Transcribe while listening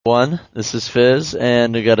This is Fizz,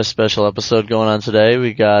 and we got a special episode going on today.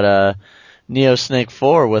 We got Neo Snake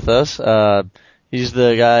 4 with us. He's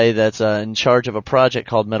the guy that's in charge of a project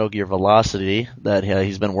called Metal Gear Velocity that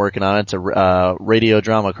he's been working on. It's a radio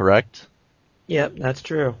drama, correct? Yep, that's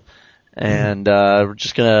true. And we're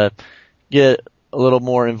just gonna get a little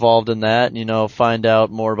more involved in that, find out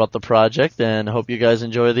more about the project, and hope you guys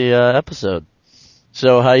enjoy the episode.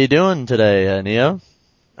 So, how you doing today, Neo?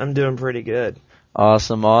 I'm doing pretty good.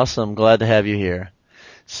 Awesome. Glad to have you here.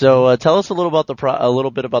 So, tell us a little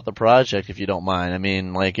bit about the project, if you don't mind. I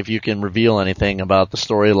mean, if you can reveal anything about the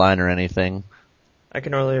storyline or anything. I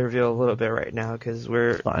can only reveal a little bit right now because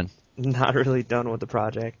we're not really done with the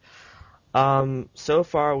project. So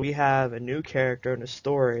far we have a new character in the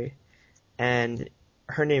story, and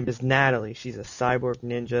her name is Natalie. She's a cyborg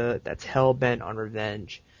ninja that's hell-bent on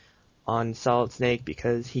revenge on Solid Snake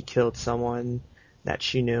because he killed someone that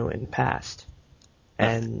she knew in the past.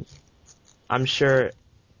 And I'm sure,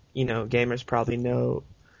 gamers probably know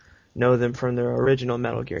them from their original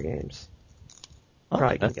Metal Gear games.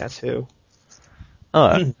 Probably can guess who.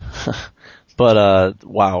 Oh, but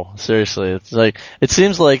wow, seriously, it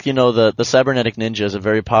seems like the cybernetic ninja is a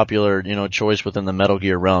very popular choice within the Metal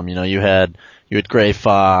Gear realm. You had Gray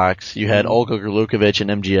Fox, you had Olga Gurlukovich in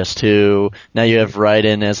MGS2. Now you have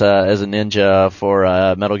Raiden as a ninja for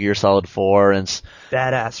Metal Gear Solid 4 and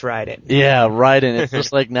badass Raiden. Yeah, Raiden. It's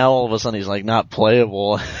just now all of a sudden he's not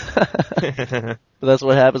playable. But that's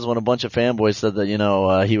what happens when a bunch of fanboys said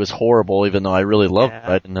that he was horrible, even though I really loved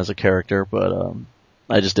Raiden as a character, but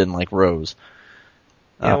I just didn't like Rose.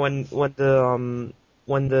 Yeah, when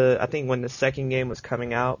the second game was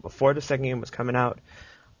coming out, before the second game was coming out,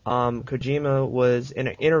 Kojima was in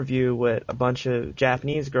an interview with a bunch of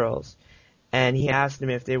Japanese girls, and he asked them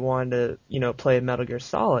if they wanted to, play Metal Gear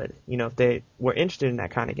Solid, if they were interested in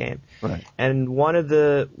that kind of game. Right. And one of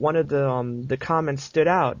the comments stood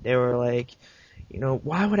out. They were like,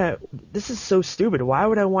 why would I? This is so stupid. Why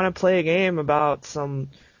would I want to play a game about some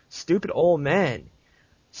stupid old man?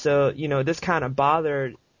 So, this kind of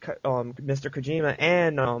bothered Mr. Kojima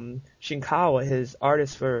and Shinkawa, his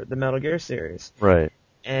artist for the Metal Gear series. Right.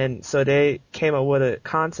 And so they came up with a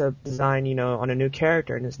concept design, on a new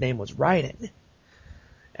character, and his name was Raiden.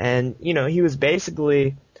 And, he was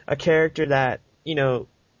basically a character that,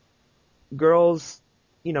 girls,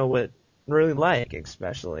 would really like,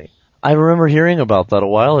 especially. I remember hearing about that a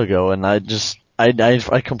while ago, and I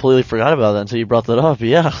completely forgot about that until you brought that up.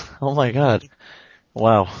 Yeah. Oh my God.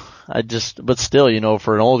 Wow. But still,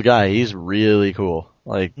 for an old guy, he's really cool.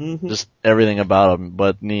 Just everything about him.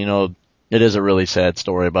 But, it is a really sad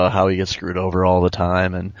story about how he gets screwed over all the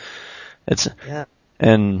time, and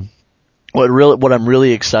and what I'm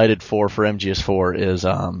really excited for MGS4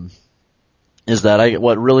 is that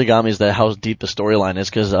what really got me is that how deep the storyline is,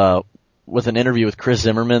 because with an interview with Chris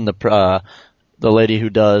Zimmerman, the lady who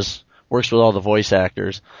works with all the voice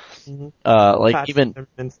actors, even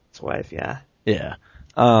Zimmerman's wife, yeah.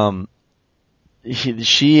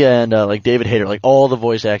 She and David Hayter, all the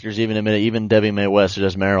voice actors, even Debbie Mae West, who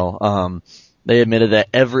does Meryl, they admitted that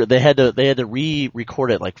they had to re-record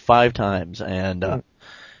it 5 times, and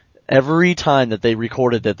every time that they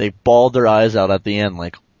recorded it, they bawled their eyes out at the end,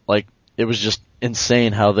 it was just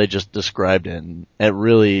insane how they just described it, and it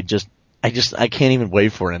really I can't even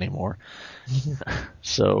wait for it anymore.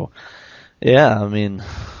 So, yeah, I mean,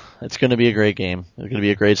 it's going to be a great game. It's going to be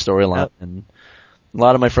a great storyline, and a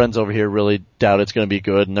lot of my friends over here really doubt it's going to be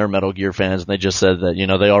good, and they're Metal Gear fans, and they just said that,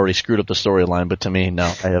 they already screwed up the storyline, but to me, no,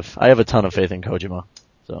 I have a ton of faith in Kojima,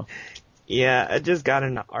 so. Yeah, I just got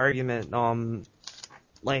in an argument,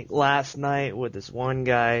 last night with this one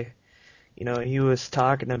guy. He was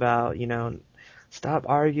talking about, stop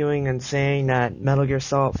arguing and saying that Metal Gear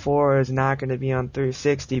Solid 4 is not going to be on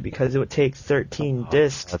 360 because it would take 13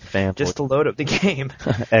 discs just to load up the game.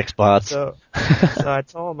 Xbox. So I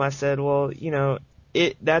told him, I said, well,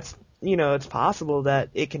 it's possible that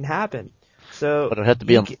it can happen. So, but it would have to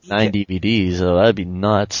be on 9 DVDs, so that'd be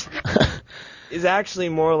nuts. It's actually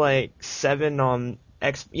more like 7 7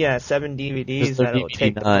 DVDs that it'll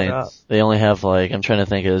take to load up. They only have I'm trying to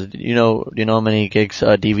think, do you know how many gigs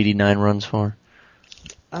DVD 9 runs for?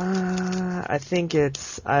 I think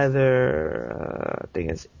it's either,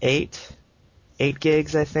 8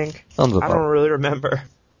 gigs, I think. I don't really remember.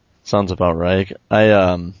 Sounds about right.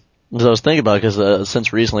 I was thinking about it because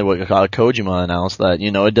since recently what Kojima announced that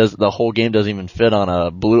the whole game doesn't even fit on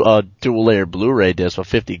a dual layer Blu-ray disc with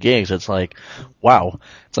 50 gigs. It's wow.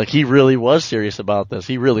 It's he really was serious about this.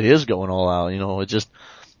 He really is going all out.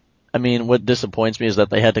 What disappoints me is that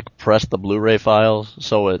they had to compress the Blu-ray files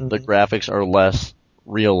so the graphics are less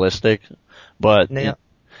realistic. But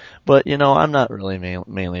But I'm not really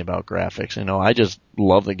mainly about graphics. I just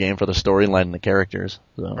love the game for the storyline and the characters.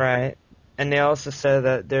 So. Right. And they also said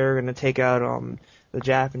that they're going to take out the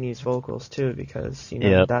Japanese vocals too, because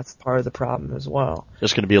that's part of the problem as well.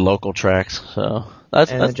 Just going to be local tracks, so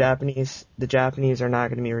the Japanese are not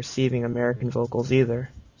going to be receiving American vocals either,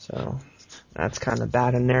 so that's kind of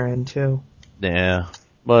bad on their end too. Yeah,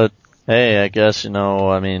 but hey, I guess they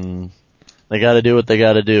got to do what they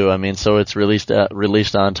got to do. I mean, so it's released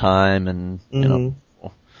on time, and June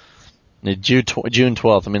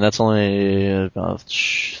 12th. I mean, that's only about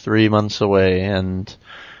 3 months away, and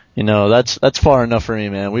that's far enough for me,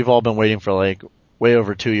 man. We've all been waiting for way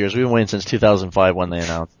over 2 years. We've been waiting since 2005 when they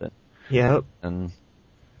announced it. Yep. And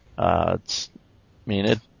I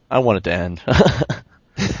want it to end.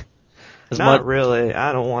 Not really.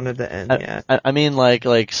 I don't want it to end yet. I mean,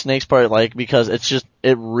 like Snake's part, because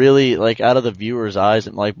it really, out of the viewer's eyes,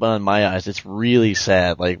 and in my eyes, it's really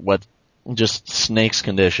sad, what just Snake's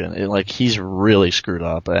condition. He's really screwed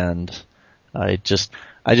up, and I just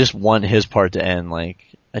want his part to end,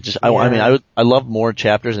 I love more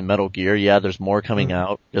chapters in Metal Gear. Yeah, there's more coming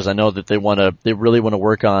out, because I know that they really want to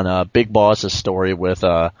work on Big Boss's story with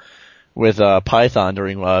Python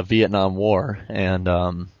during Vietnam War,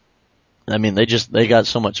 and they got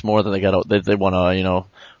so much more that they want to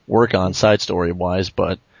work on side story wise,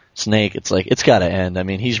 but Snake, it's got to end. I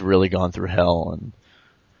mean, he's really gone through hell, and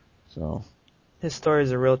so his story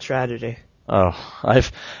is a real tragedy. Oh, I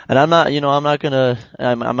might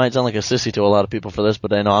sound like a sissy to a lot of people for this,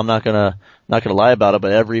 but I'm not gonna lie about it,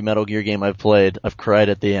 but every Metal Gear game I've played, I've cried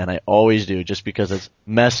at the end. I always do, just because it's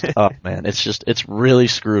messed up, man. It's really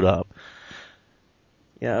screwed up.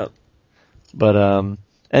 Yeah. But,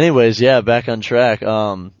 anyways, yeah, back on track.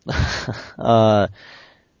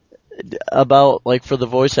 About, for the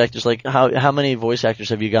voice actors, how many voice actors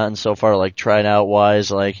have you gotten so far, tried out wise,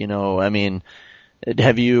 do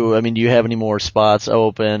you have any more spots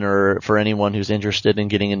open, or for anyone who's interested in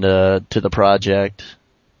getting into the project?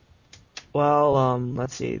 Well,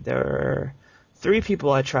 let's see. There are 3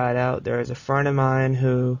 people I tried out. There's a friend of mine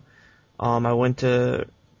who I went to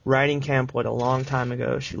writing camp with a long time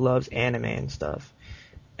ago. She loves anime and stuff,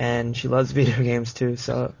 and she loves video games too.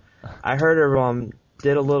 So I heard her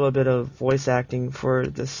did a little bit of voice acting for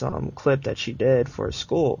this clip that she did for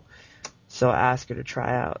school. So I asked her to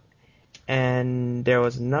try out. And there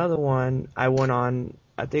was another one I went on,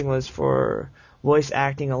 I think it was for Voice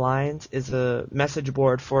Acting Alliance, is a message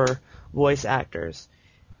board for voice actors.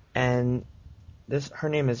 And her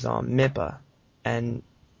name is Mippa, and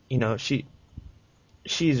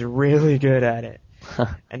she's really good at it.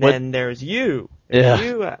 And then there's you.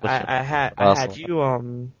 I had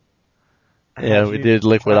you we did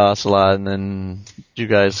Liquid Ocelot, and then you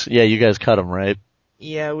guys cut them, right?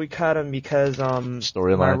 Yeah, we cut him because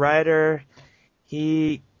storyline. My writer,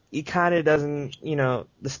 he kind of doesn't, the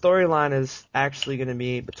storyline is actually going to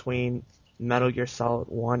be between Metal Gear Solid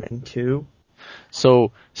 1 and 2.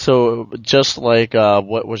 So just like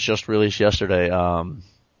what was just released yesterday,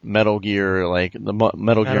 Metal Gear, the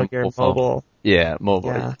Metal Gear Mobile. Yeah, mobile.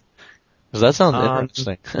 Yeah. Because that sounds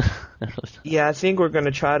interesting. Yeah, I think we're going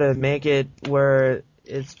to try to make it where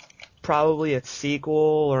it's probably a sequel,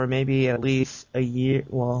 or maybe at least a year.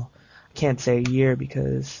 Well, I can't say a year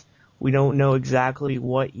because we don't know exactly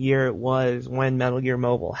what year it was when Metal Gear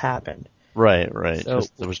Mobile happened. Right. So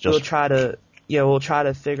we'll try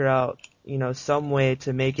to figure out, some way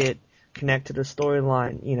to make it connect to the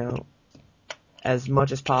storyline, as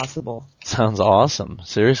much as possible. Sounds awesome.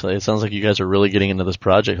 Seriously, it sounds like you guys are really getting into this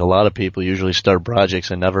project. A lot of people usually start projects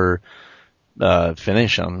and never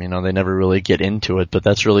finish them. They never really get into it, but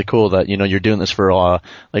that's really cool that, you're doing this for,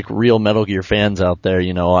 real Metal Gear fans out there.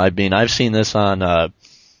 I've seen this on,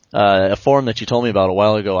 a forum that you told me about a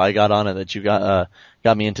while ago. I got on it that you got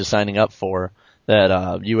me into signing up for,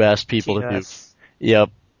 that, you asked people to do. Yep.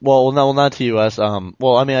 Well, no, not TUS. I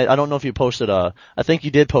don't know if you posted I think you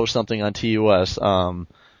did post something on TUS.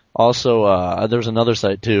 Also, there's another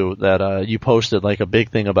site too that you posted a big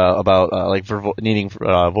thing about for needing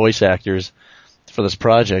voice actors for this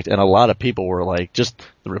project, and a lot of people were just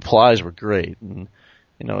the replies were great, and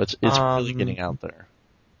it's really getting out there.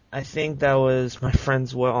 I think that was my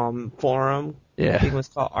friend's forum. Yeah. I think it was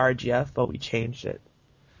called RGF, but we changed it.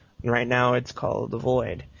 And right now it's called The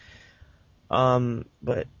Void.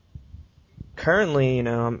 But currently,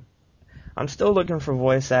 I'm still looking for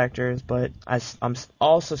voice actors, but I'm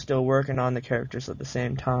also still working on the characters at the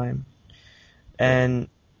same time. And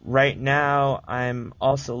right now, I'm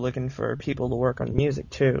also looking for people to work on music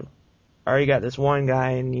too. I already got this one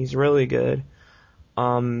guy, and he's really good.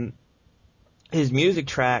 His music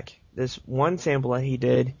track this one sample that he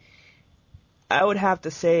did, I would have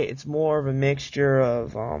to say it's more of a mixture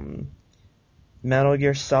of Metal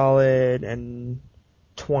Gear Solid and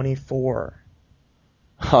 24.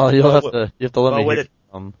 Oh, you have to let me hear.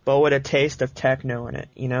 But with a taste of techno in it,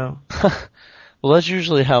 you know? Well, that's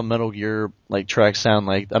usually how Metal Gear like tracks sound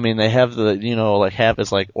like. I mean, they have the like half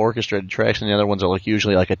is like orchestrated tracks, and the other ones are like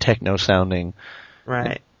usually like a techno sounding.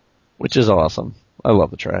 Right. Which is awesome. I love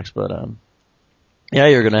the tracks, but yeah,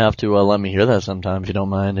 you're gonna have to let me hear that sometime if you don't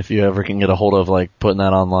mind. If you ever can get a hold of like putting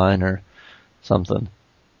that online or something.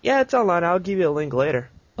 Yeah, it's online. I'll give you a link later.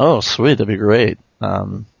 Oh, sweet, that'd be great.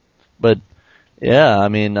 But yeah, I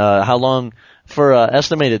mean, how long for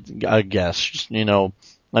estimated? I guess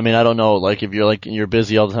I mean, I don't know. Like, if you're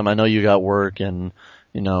busy all the time, I know you got work, and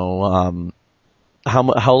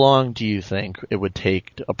how long do you think it would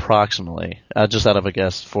take approximately, just out of a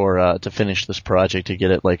guess, for to finish this project, to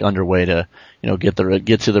get it like underway, to get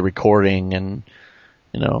to the recording and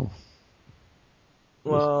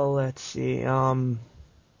Well, let's see.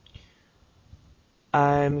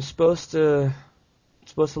 I'm supposed to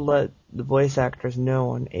let the voice actors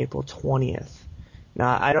know on April 20th.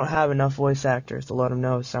 Now, I don't have enough voice actors to let them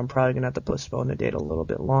know, so I'm probably going to have to postpone the date a little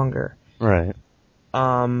bit longer. Right.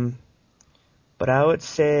 But I would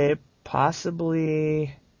say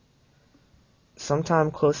possibly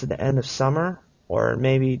sometime close to the end of summer, or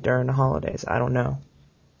maybe during the holidays. I don't know.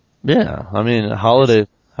 Yeah, I mean, holidays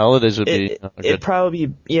would be it'll probably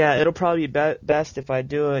be best if I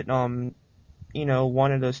do it, one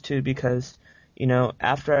of those two, because,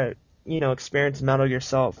 after I, experience Metal Gear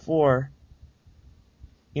Solid 4,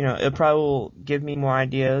 it probably will give me more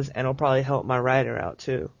ideas, and it'll probably help my writer out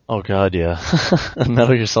too. Oh god, yeah.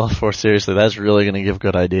 Metal Gear Solid 4, seriously, that's really gonna give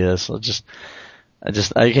good ideas.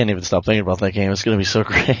 I can't even stop thinking about that game. It's gonna be so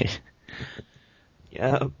great.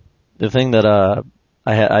 Yeah. The thing that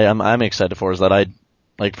I'm excited for is that I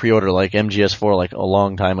like pre-ordered like MGS4 like a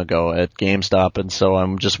long time ago at GameStop, and so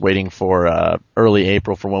I'm just waiting for early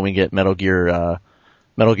April for when we get Metal Gear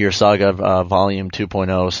Saga Volume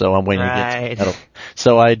 2.0. So I'm waiting to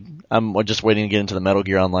get I'm just waiting to get into the Metal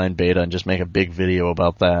Gear Online beta and just make a big video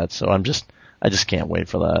about that. So I just can't wait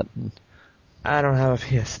for that. I don't have a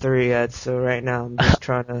PS3 yet, so right now I'm just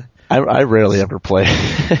trying to. I rarely ever play.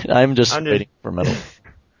 I'm just waiting for Metal.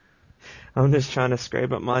 I'm just trying to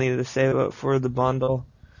scrape up money to save up for the bundle.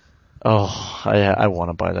 Oh, I want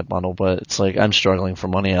to buy that bundle, but it's like I'm struggling for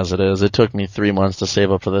money as it is. It took me 3 months to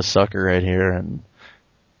save up for this sucker right here, and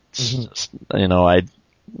it's just, and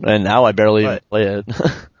now I barely even play it.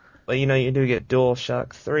 But you do get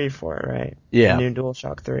DualShock 3 for it, right? Yeah. The new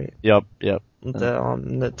DualShock 3. Yep.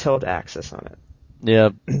 The tilt axis on it. Yeah.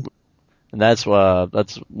 And that's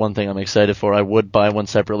one thing I'm excited for. I would buy one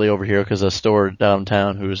separately over here because a store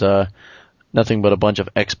downtown who's nothing but a bunch of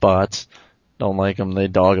Xbots. Don't like them. They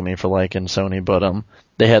dog me for liking Sony, but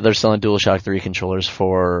they're selling DualShock 3 controllers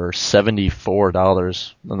for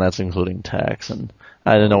 $74, and that's including tax. And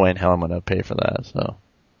I don't know way in hell I'm gonna pay for that. So.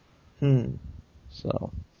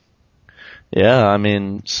 So. Yeah, I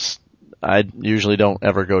mean, I usually don't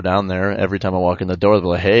ever go down there. Every time I walk in the door, they're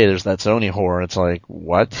like, "Hey, there's that Sony whore." It's like,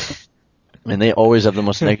 what? And they always have the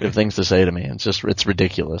most negative things to say to me. It's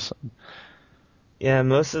ridiculous. Yeah,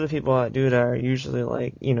 most of the people that do that are usually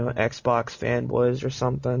like, Xbox fanboys or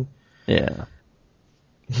something. Yeah.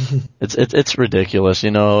 It's ridiculous,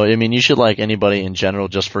 I mean, you should like anybody in general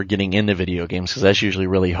just for getting into video games, because that's usually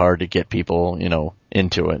really hard to get people,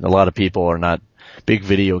 into it. A lot of people are not big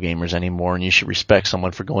video gamers anymore, and you should respect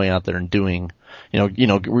someone for going out there and doing,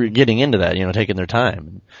 getting into that, taking their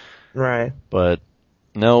time. Right. But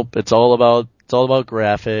nope, it's all about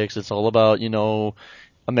graphics. It's all about,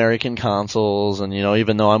 American consoles, and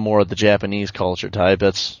even though I'm more of the Japanese culture type,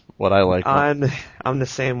 that's what I like. I'm the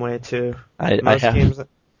same way too.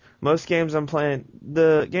 Most games I'm playing,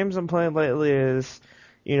 the games I'm playing lately is,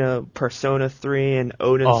 Persona 3 and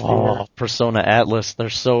Odin Sphere. Persona Atlas,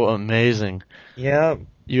 they're so amazing. Yeah. Did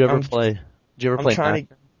you ever play?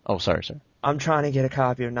 Oh, sorry. I'm trying to get a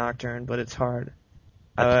copy of Nocturne, but it's hard.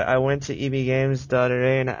 I went to EB Games the other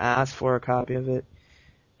day and I asked for a copy of it,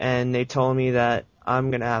 and they told me that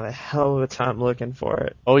I'm gonna have a hell of a time looking for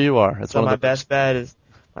it. Oh, you are. That's so my best bet is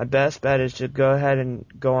to go ahead and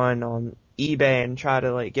go on eBay and try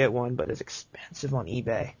to get one, but it's expensive on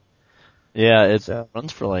eBay. Yeah, it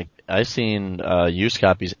runs for I've seen used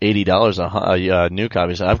copies $80, new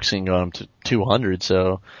copies I've seen going up to $200.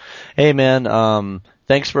 So, hey man,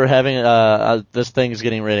 thanks for having this thing's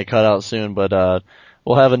getting ready to cut out soon, but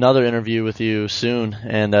we'll have another interview with you soon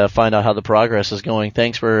and find out how the progress is going.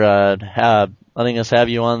 Thanks for letting us have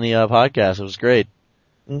you on the podcast. It was great.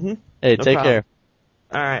 Mm-hmm. Hey, take care.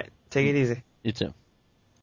 All right. Take it easy. You too.